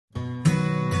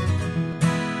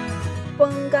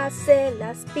Póngase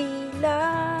las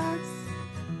pilas.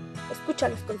 Escucha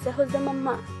los consejos de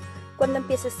mamá. Cuando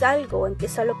empieces algo,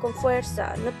 empiézalo con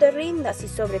fuerza. No te rindas y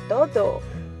sobre todo,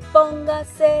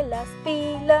 póngase las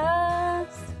pilas.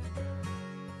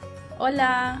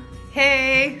 Hola.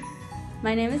 Hey.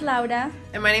 My name is Laura.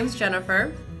 And my name is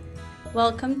Jennifer.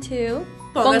 Welcome to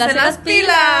Póngase las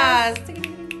pilas.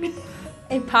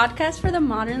 A podcast for the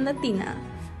modern Latina.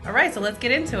 All right, so let's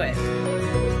get into it.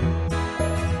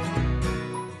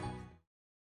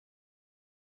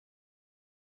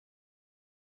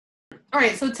 All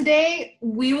right, so today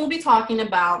we will be talking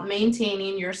about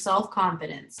maintaining your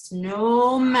self-confidence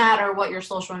no matter what your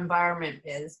social environment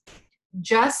is.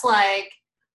 Just like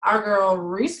our girl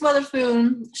Reese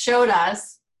Witherspoon showed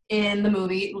us in the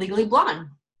movie Legally Blonde.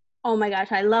 Oh my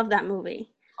gosh, I love that movie.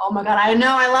 Oh my God, I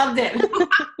know, I loved it.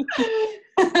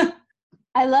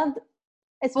 I loved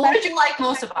it. What did you like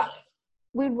most about it?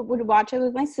 We would watch it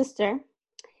with my sister.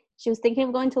 She was thinking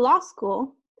of going to law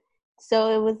school. So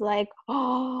it was like,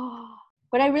 oh.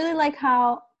 But I really like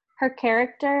how her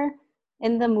character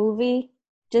in the movie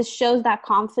just shows that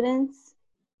confidence.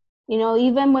 You know,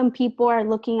 even when people are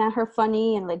looking at her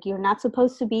funny and like, you're not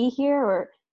supposed to be here,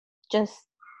 or just,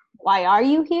 why are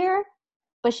you here?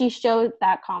 But she showed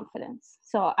that confidence.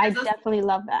 So I definitely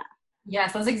love that.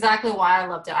 Yes, that's exactly why I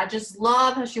loved it. I just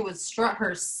love how she would strut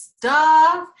her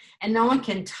stuff and no one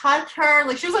can touch her.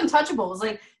 Like, she was untouchable. It was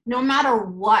like, no matter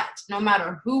what, no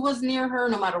matter who was near her,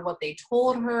 no matter what they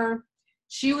told her,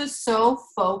 she was so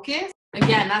focused.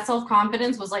 Again, that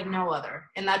self-confidence was like no other.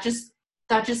 And that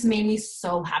just made me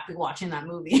so happy watching that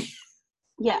movie.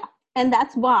 Yeah. And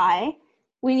that's why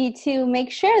we need to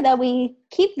make sure that we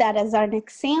keep that as an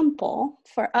example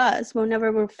for us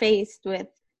whenever we're faced with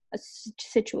a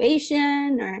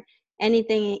situation or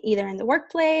anything, either in the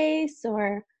workplace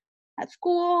or at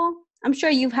school. I'm sure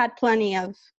you've had plenty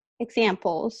of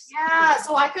examples. Yeah,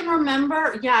 so I can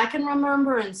remember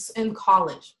in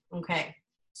college. Okay.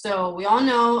 So we all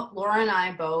know Laura and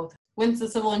I both went to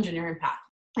the civil engineering path.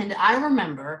 And I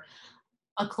remember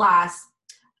a class,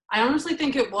 I honestly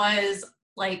think it was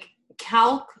like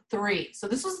Calc 3. So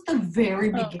this was the very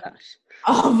beginning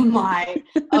of my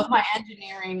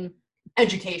engineering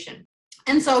education.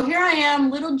 And so here I am,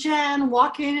 little Jen,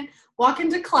 walking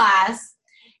to class,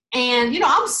 and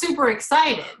I'm super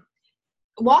excited.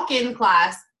 Walk in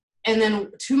class, and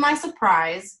then to my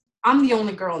surprise, I'm the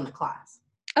only girl in the class.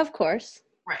 Of course.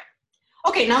 Right.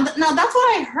 Okay, now that's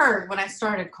what I heard when I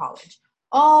started college.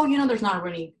 Oh, there's not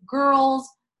any girls,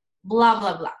 blah,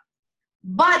 blah, blah.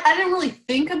 But I didn't really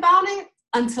think about it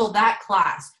until that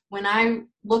class, when I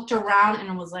looked around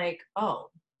and was like,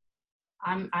 oh,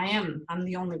 I'm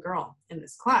the only girl in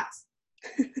this class.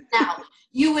 Now,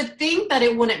 you would think that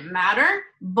it wouldn't matter,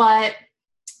 but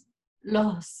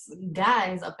los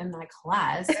guys up in that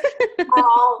class are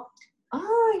all,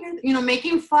 you're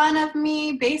making fun of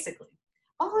me, basically.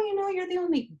 Oh, you're the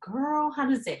only girl. How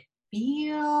does it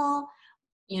feel?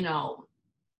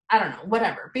 I don't know,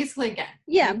 whatever. Basically, again.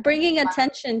 Yeah, bringing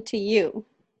attention to you.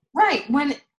 Right.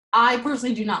 When I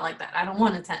personally do not like that. I don't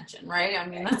want attention, right? I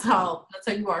mean, that's how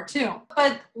you are too.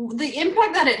 But the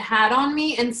impact that it had on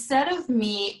me, instead of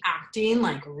me acting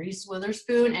like Reese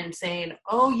Witherspoon and saying,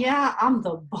 oh yeah, I'm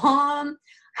the bomb,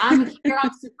 I'm here,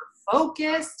 I'm super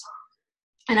focused,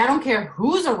 and I don't care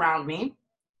who's around me,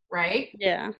 right?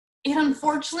 Yeah. It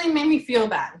unfortunately made me feel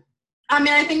bad. I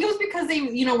mean, I think it was because they,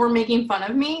 were making fun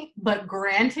of me, but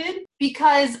granted,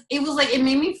 because it was like, it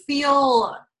made me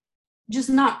feel just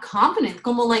not confident,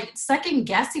 como like second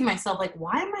guessing myself, like,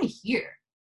 why am I here?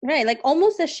 Right, like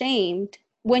almost ashamed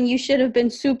when you should have been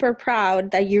super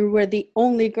proud that you were the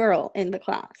only girl in the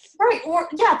class. Right, or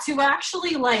yeah, to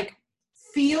actually like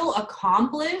feel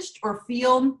accomplished or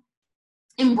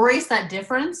embrace that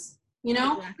difference,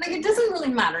 Exactly. Like, it doesn't really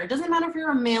matter. It doesn't matter if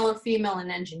you're a male or female in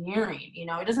engineering,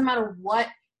 it doesn't matter what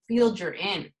field you're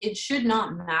in. It should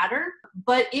not matter.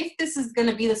 But if this is going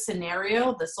to be the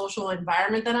scenario, the social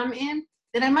environment that I'm in,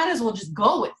 then I might as well just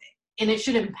go with it. And it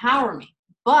should empower me.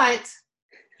 But,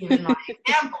 given my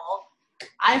example,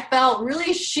 I felt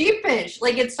really sheepish.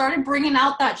 Like, it started bringing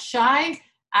out that shy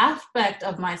aspect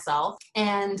of myself.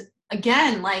 And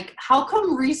again, like, how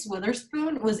come Reese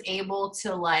Witherspoon was able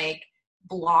to, like,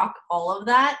 block all of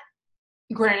that?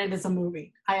 Granted, it's a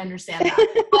movie. I understand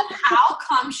that. But how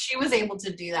come she was able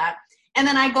to do that? And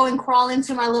then I go and crawl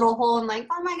into my little hole and like,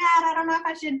 oh my God, I don't know if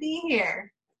I should be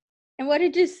here. And what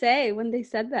did you say when they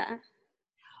said that?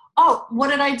 Oh, what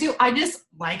did I do? I just,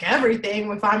 like everything,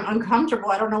 if I'm uncomfortable,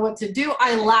 I don't know what to do,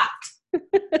 I laughed.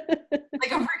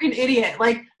 Like a freaking idiot.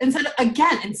 Like,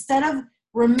 instead of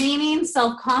remaining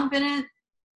self-confident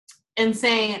and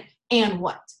saying, and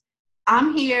what?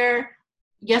 I'm here.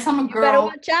 Yes, I'm a girl. You better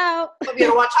watch out. You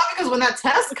better watch out because when that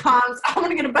test comes, I'm going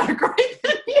to get a better grade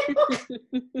than you.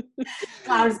 No,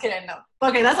 I'm just kidding. No.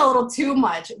 Okay, that's a little too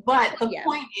much. But the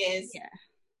point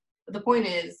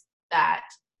is that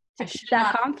I should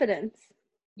that confidence.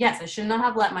 Yes, I should not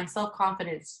have let my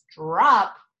self-confidence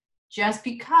drop just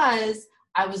because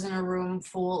I was in a room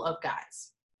full of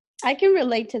guys. I can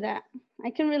relate to that. I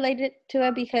can relate to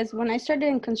it because when I started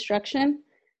in construction,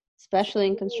 especially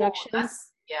in construction,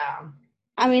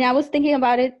 I mean, I was thinking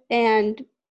about it, and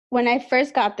when I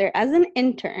first got there as an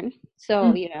intern,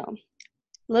 so, you know,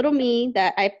 little me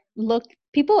that I looked,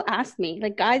 people asked me,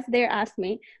 like guys there asked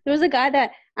me, there was a guy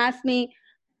that asked me,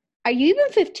 are you even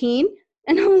 15?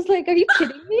 And I was like, are you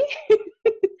kidding me?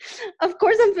 Of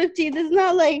course I'm 15. It's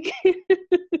not like, and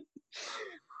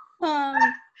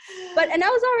I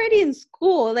was already in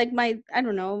school, like I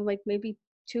don't know, like maybe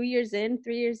 3 years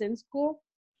in school.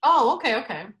 Oh,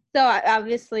 okay. So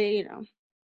obviously, you know,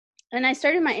 and I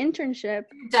started my internship.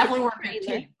 You definitely weren't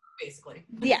 15, basically.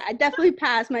 Yeah, I definitely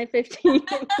passed my 15.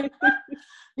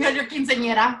 You had your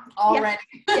quinceañera already.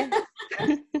 Yeah.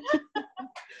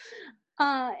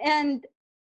 And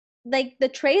like the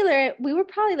trailer, we were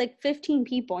probably like 15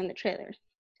 people in the trailer.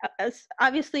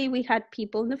 Obviously, we had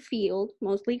people in the field,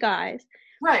 mostly guys.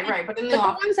 Right. But the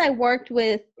ones I worked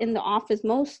with in the office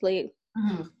mostly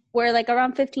were like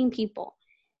around 15 people.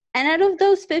 And out of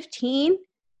those 15,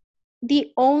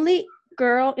 the only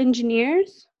girl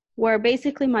engineers were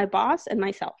basically my boss and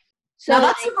myself. So now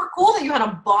that's super cool that you had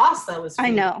a boss that was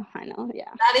female. I know,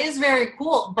 yeah. That is very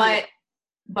cool, but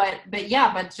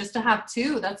just to have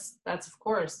two, that's of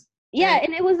course. Yeah,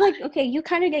 and it was like, okay, you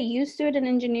kind of get used to it in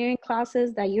engineering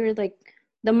classes that you're like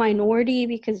the minority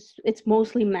because it's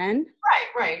mostly men.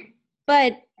 Right.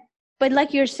 But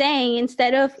like you're saying,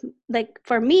 instead of like,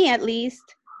 for me at least,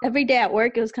 every day at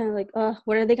work, it was kind of like,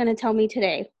 what are they going to tell me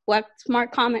today? What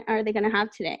smart comment are they going to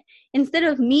have today? Instead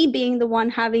of me being the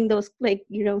one having those, like,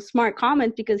 you know, smart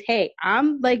comments because, hey,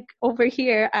 I'm like over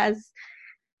here as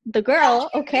the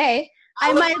girl, okay.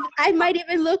 I might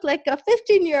even look like a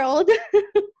 15-year-old,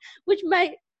 which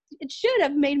it should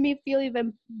have made me feel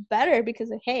even better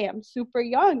because, hey, I'm super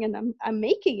young and I'm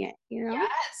making it, you know?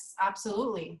 Yes,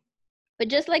 absolutely. But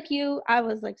just like you, I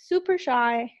was like super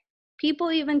shy.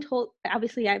 People even told,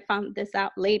 obviously I found this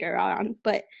out later on,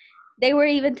 but they were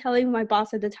even telling my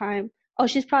boss at the time, oh,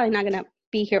 she's probably not going to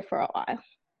be here for a while.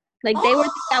 Like they were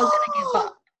thinking I was going to give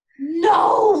up.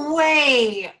 No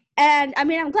way. And I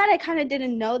mean, I'm glad I kind of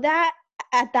didn't know that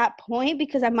at that point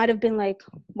because I might have been like,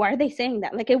 why are they saying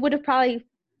that? Like it would have probably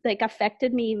like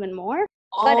affected me even more.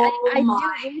 But I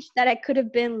do wish that I could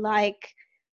have been like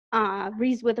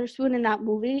Reese Witherspoon in that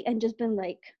movie and just been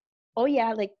like, oh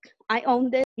yeah, like I own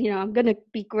this, you know, I'm gonna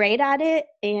be great at it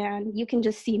and you can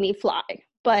just see me fly.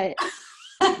 But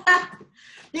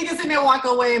you can see me walk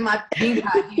away in my pink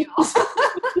high heels.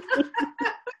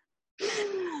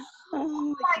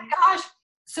 Oh my gosh.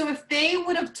 So if they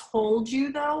would have told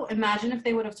you though, imagine if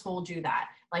they would have told you that,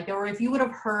 like, or if you would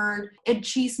have heard Ed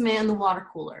Cheeseman in the water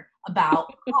cooler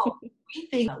about, oh, we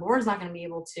think that Laura's not going to be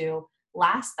able to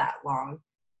last that long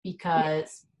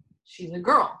because she's a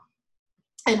girl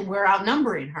and we're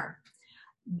outnumbering her.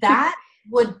 That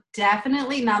would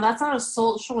definitely, now that's not a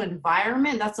social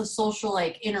environment, that's a social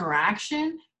like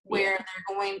interaction where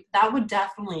they're going, that would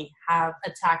definitely have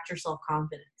attacked your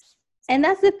self-confidence. And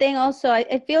that's the thing also,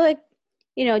 I feel like,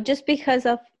 you know, just because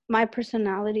of my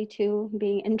personality too,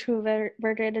 being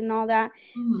introverted and all that,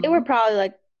 they were probably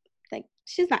like,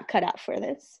 she's not cut out for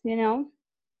this, you know?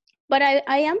 But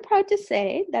I am proud to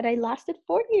say that I lasted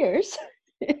 4 years.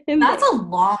 That's a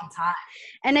long time.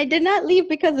 And I did not leave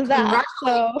because of that.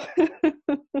 So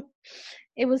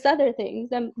it was other things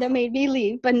that made me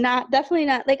leave, but definitely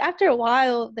not. Like after a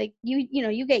while, like you know,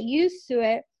 you get used to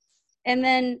it. And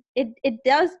then it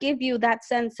does give you that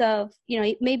sense of, you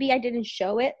know, maybe I didn't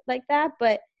show it like that,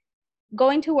 but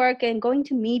going to work and going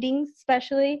to meetings,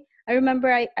 especially, I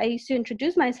remember I used to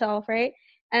introduce myself, right?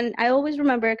 And I always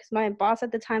remember because my boss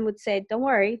at the time would say, don't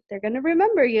worry, they're going to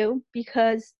remember you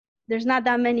because there's not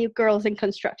that many girls in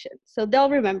construction. So they'll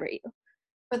remember you.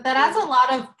 But that adds a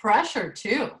lot of pressure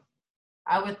too,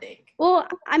 I would think. Well,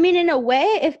 I mean, in a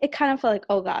way, it kind of felt like,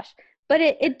 oh gosh. But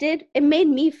it made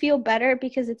me feel better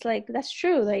because it's like, that's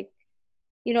true. Like,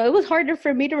 you know, it was harder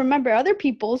for me to remember other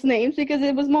people's names because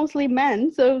it was mostly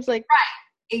men. So it was like,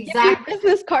 right, exactly. Give me your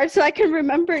business card so I can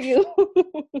remember you.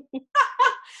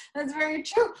 That's very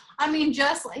true. I mean,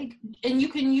 just like, and you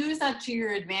can use that to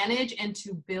your advantage and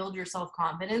to build your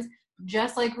self-confidence.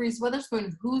 Just like Reese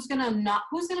Witherspoon, who's gonna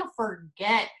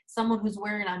forget someone who's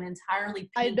wearing an entirely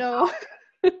pink I know.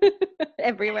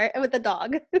 everywhere with the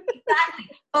dog. Exactly.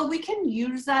 But we can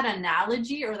use that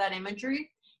analogy or that imagery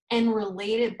and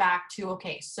relate it back to,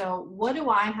 okay, so what do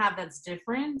I have that's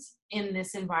different in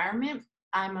this environment?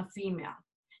 I'm a female.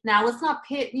 Now let's not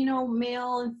pit,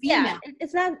 male and female. Yeah,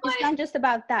 it's not just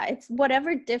about that. It's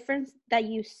whatever difference that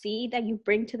you see that you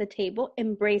bring to the table,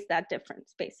 embrace that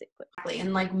difference, basically.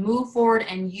 And like move forward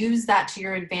and use that to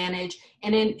your advantage.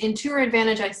 And in to your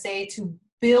advantage, I say to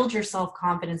build your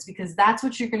self-confidence, because that's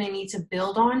what you're going to need to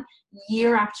build on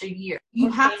year after year. You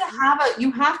have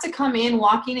to come in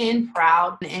walking in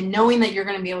proud and knowing that you're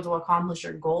going to be able to accomplish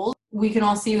your goals. We can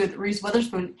all see with Reese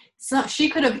Witherspoon, she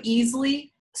could have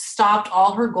easily stopped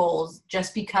all her goals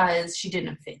just because she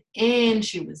didn't fit in,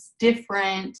 she was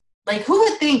different. Like, who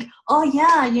would think, oh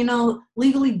yeah,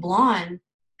 Legally Blonde,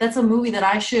 that's a movie that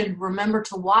I should remember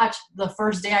to watch the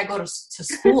first day I go to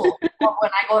school or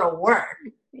when I go to work.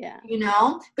 Yeah.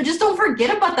 But just don't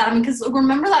forget about that. I mean, because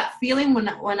remember that feeling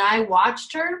when I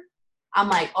watched her, I'm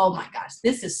like, oh my gosh,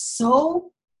 this is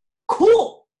so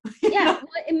cool. Yeah,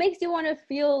 it makes you want to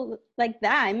feel like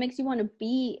that. It makes you want to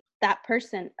be that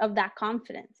person of that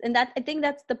confidence. And I think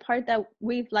that's the part that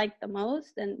we've liked the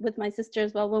most, and with my sister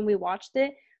as well when we watched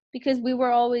it, because we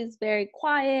were always very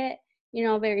quiet,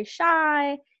 very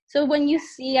shy. So when you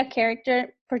see a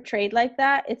character portrayed like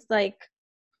that, it's like,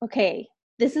 okay,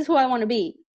 this is who I want to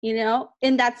be,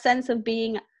 in that sense of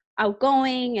being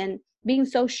outgoing and being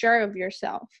so sure of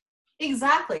yourself.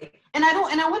 Exactly. And I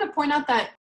want to point out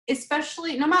that,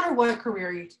 especially no matter what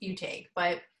career you take,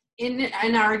 but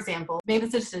in our example, made the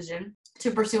decision to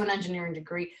pursue an engineering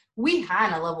degree, we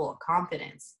had a level of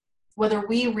confidence, whether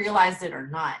we realized it or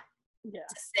not. Yeah.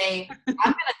 To say, I'm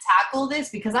going to tackle this,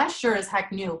 because I sure as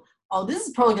heck knew, oh, this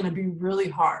is probably going to be really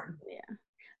hard. Yeah.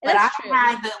 But I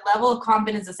had the level of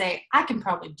confidence to say, I can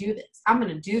probably do this. I'm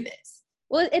going to do this.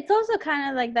 Well, it's also kind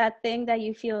of like that thing that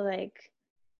you feel like,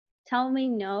 tell me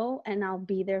no and I'll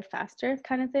be there faster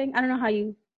kind of thing. I don't know how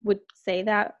you would say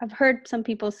that. I've heard some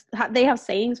people, they have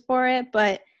sayings for it,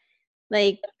 but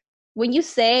like when you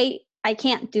say I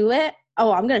can't do it,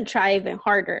 oh, I'm going to try even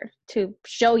harder to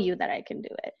show you that I can do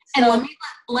it. So, and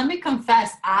let me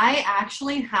confess, I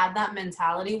actually had that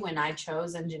mentality when I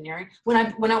chose engineering.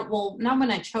 Not when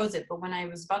I chose it, but when I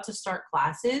was about to start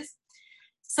classes,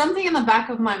 something in the back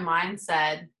of my mind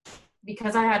said,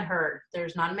 because I had heard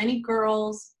there's not many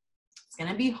girls, it's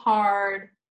going to be hard.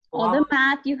 All the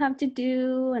math you have to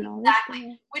do and all exactly.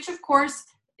 This. Which of course,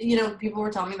 people were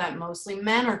telling me that mostly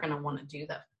men are going to want to do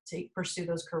that, to pursue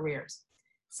those careers.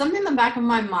 Something in the back of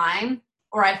my mind,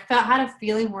 or I had a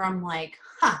feeling where I'm like,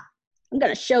 I'm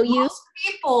going to show you. Most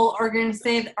people are going to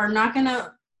say, are going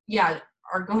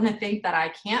to think that I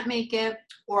can't make it,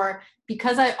 or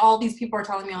because all these people are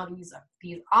telling me all these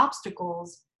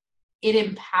obstacles, it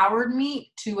empowered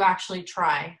me to actually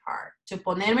try hard, to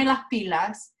ponerme las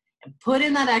pilas and put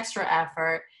in that extra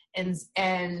effort and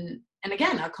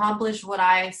again, accomplish what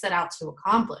I set out to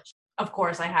accomplish. Of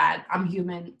course, I'm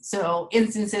human. So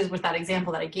instances with that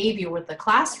example that I gave you with the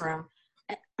classroom,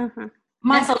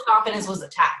 my self-confidence was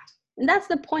attacked. And that's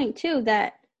the point too,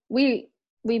 that we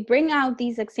bring out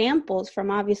these examples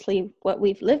from obviously what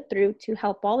we've lived through to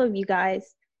help all of you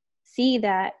guys see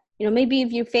that, maybe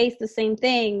if you face the same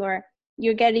thing or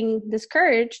you're getting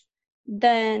discouraged,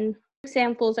 then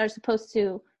examples are supposed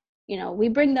to, we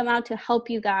bring them out to help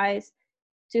you guys,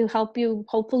 to help you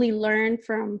hopefully learn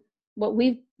from what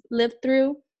we've lived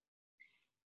through.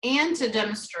 And to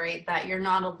demonstrate that you're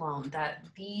not alone, that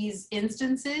these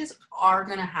instances are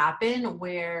going to happen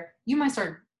where you might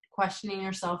start questioning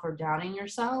yourself or doubting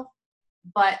yourself,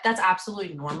 but that's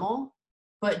absolutely normal.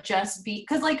 But just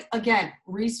because, like, again,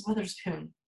 Reese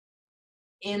Witherspoon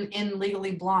in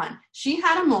Legally Blonde, she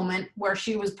had a moment where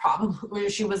she was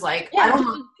like, I don't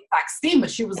know the exact scene, but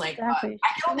she was exactly. Like,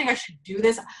 I don't think I should do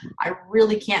this. I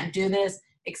really can't do this,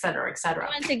 et cetera, et cetera.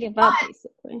 She wanted to give up,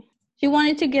 basically. She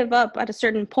wanted to give up at a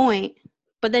certain point,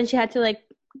 but then she had to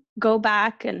go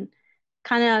back and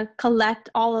kind of collect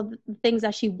all of the things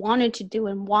that she wanted to do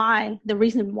and why, the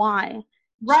reason why.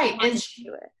 Right.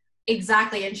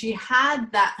 Exactly. And she had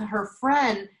her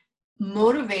friend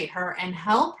motivate her and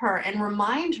help her and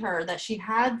remind her that she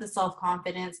had the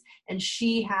self-confidence and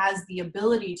she has the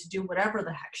ability to do whatever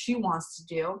the heck she wants to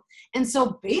do. And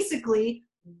so basically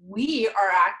we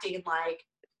are acting like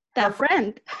that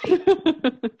friend.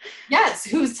 Yes,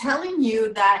 who's telling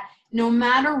you that no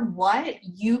matter what,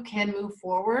 you can move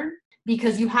forward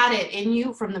because you had it in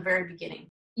you from the very beginning.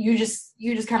 You just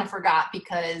kind of forgot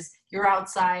because your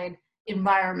outside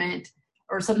environment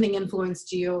or something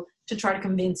influenced you to try to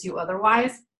convince you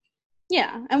otherwise.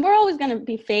 Yeah, and we're always going to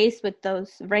be faced with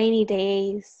those rainy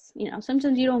days.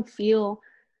 Sometimes you don't feel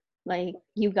like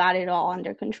you got it all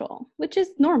under control, which is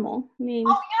normal. I mean,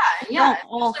 you don't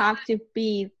all have to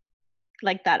be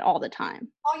like that all the time.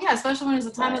 Oh yeah, especially when it's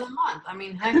the time of the month. I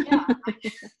mean, heck yeah.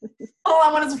 All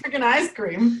I want is freaking ice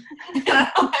cream.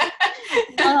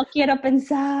 Oh, quiero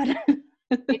pensar.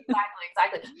 Exactly.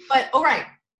 But all right.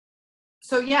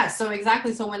 So yeah, so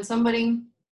exactly. So when somebody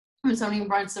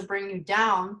wants to bring you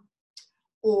down,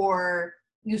 or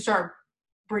you start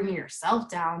bringing yourself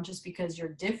down just because you're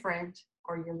different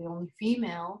or you're the only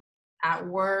female at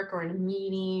work or in a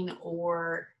meeting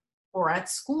or at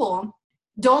school,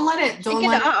 don't let it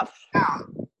off.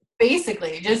 down.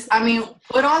 Basically, just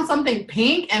put on something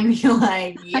pink and be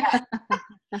like, yeah.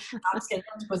 I'm just kidding,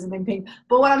 don't put something pink.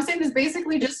 But what I'm saying is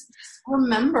basically just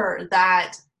remember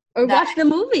that. Or watch the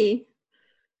movie.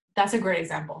 That's a great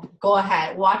example. Go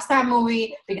ahead, watch that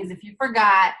movie, because if you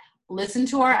forgot, listen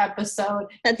to our episode.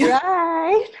 That's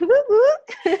right.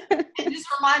 And just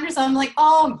remind yourself, I'm like,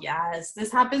 oh yes,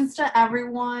 this happens to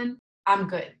everyone. I'm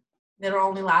good. It'll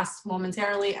only last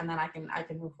momentarily, and then I can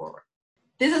move forward.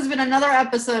 This has been another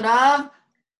episode of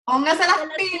Póngase las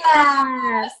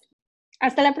pilas.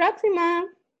 Hasta la próxima.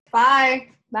 Bye.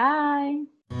 Bye.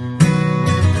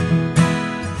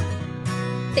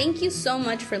 Thank you so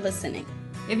much for listening.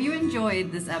 If you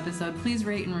enjoyed this episode, please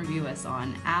rate and review us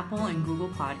on Apple and Google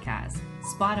Podcasts,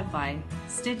 Spotify,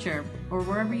 Stitcher, or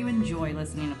wherever you enjoy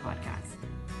listening to podcasts.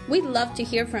 We'd love to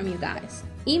hear from you guys.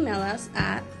 Email us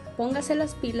at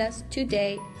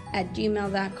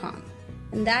pongaselaspilas2day@gmail.com.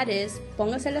 And that is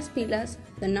pongaselaspilas,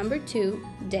 2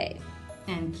 day.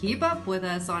 And keep up with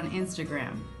us on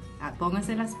Instagram at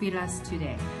Póngase las pilas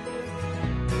today.